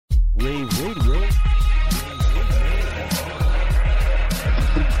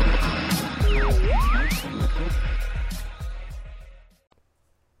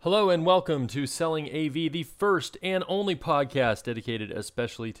Hello and welcome to Selling AV, the first and only podcast dedicated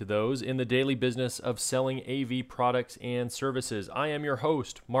especially to those in the daily business of selling AV products and services. I am your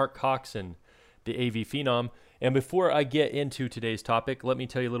host, Mark Coxon, the AV Phenom. And before I get into today's topic, let me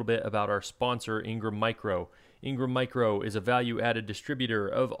tell you a little bit about our sponsor, Ingram Micro. Ingram Micro is a value-added distributor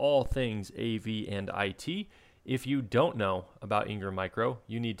of all things AV and IT. If you don't know about Ingram Micro,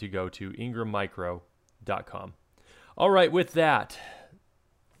 you need to go to ingrammicro.com. All right, with that,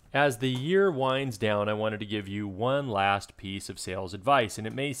 as the year winds down, I wanted to give you one last piece of sales advice, and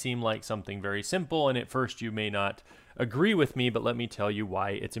it may seem like something very simple, and at first you may not agree with me, but let me tell you why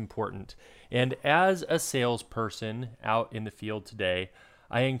it's important. And as a salesperson out in the field today,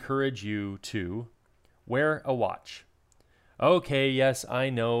 I encourage you to wear a watch. Okay, yes, I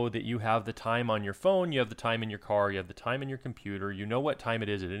know that you have the time on your phone, you have the time in your car, you have the time in your computer, you know what time it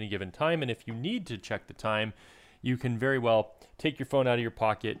is at any given time, and if you need to check the time, you can very well take your phone out of your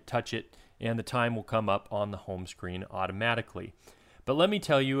pocket, touch it, and the time will come up on the home screen automatically. But let me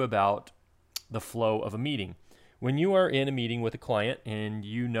tell you about the flow of a meeting. When you are in a meeting with a client and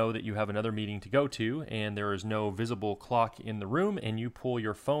you know that you have another meeting to go to and there is no visible clock in the room and you pull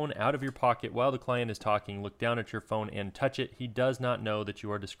your phone out of your pocket while the client is talking, look down at your phone and touch it, he does not know that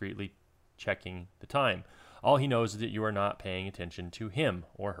you are discreetly checking the time. All he knows is that you are not paying attention to him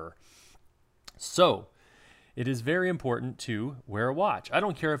or her. So, it is very important to wear a watch. I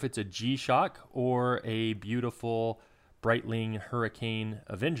don't care if it's a G-Shock or a beautiful Breitling Hurricane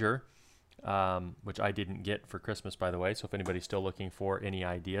Avenger, which I didn't get for Christmas, by the way, so if anybody's still looking for any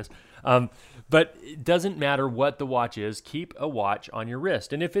ideas. But it doesn't matter what the watch is, keep a watch on your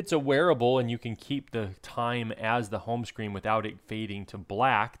wrist. And if it's a wearable and you can keep the time as the home screen without it fading to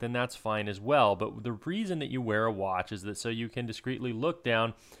black, then that's fine as well. But the reason that you wear a watch is that so you can discreetly look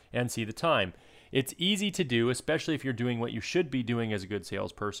down and see the time. It's easy to do, especially if you're doing what you should be doing as a good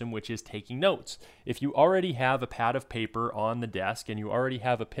salesperson, which is taking notes. If you already have a pad of paper on the desk and you already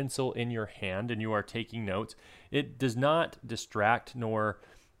have a pencil in your hand and you are taking notes, it does not distract nor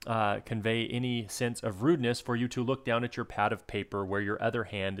convey any sense of rudeness for you to look down at your pad of paper where your other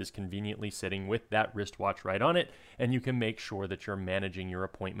hand is conveniently sitting with that wristwatch right on it, and you can make sure that you're managing your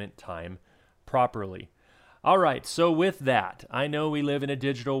appointment time properly. All right, so with that, I know we live in a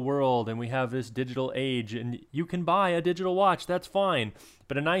digital world and we have this digital age, and you can buy a digital watch, that's fine.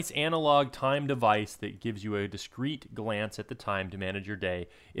 But a nice analog time device that gives you a discreet glance at the time to manage your day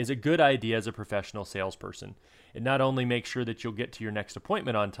is a good idea as a professional salesperson. It not only makes sure that you'll get to your next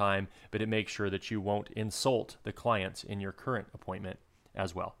appointment on time, but it makes sure that you won't insult the clients in your current appointment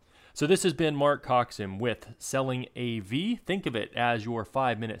as well. So this has been Mark Coxon with Selling AV. Think of it as your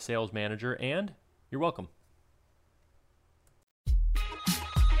 5-minute sales manager, and you're welcome.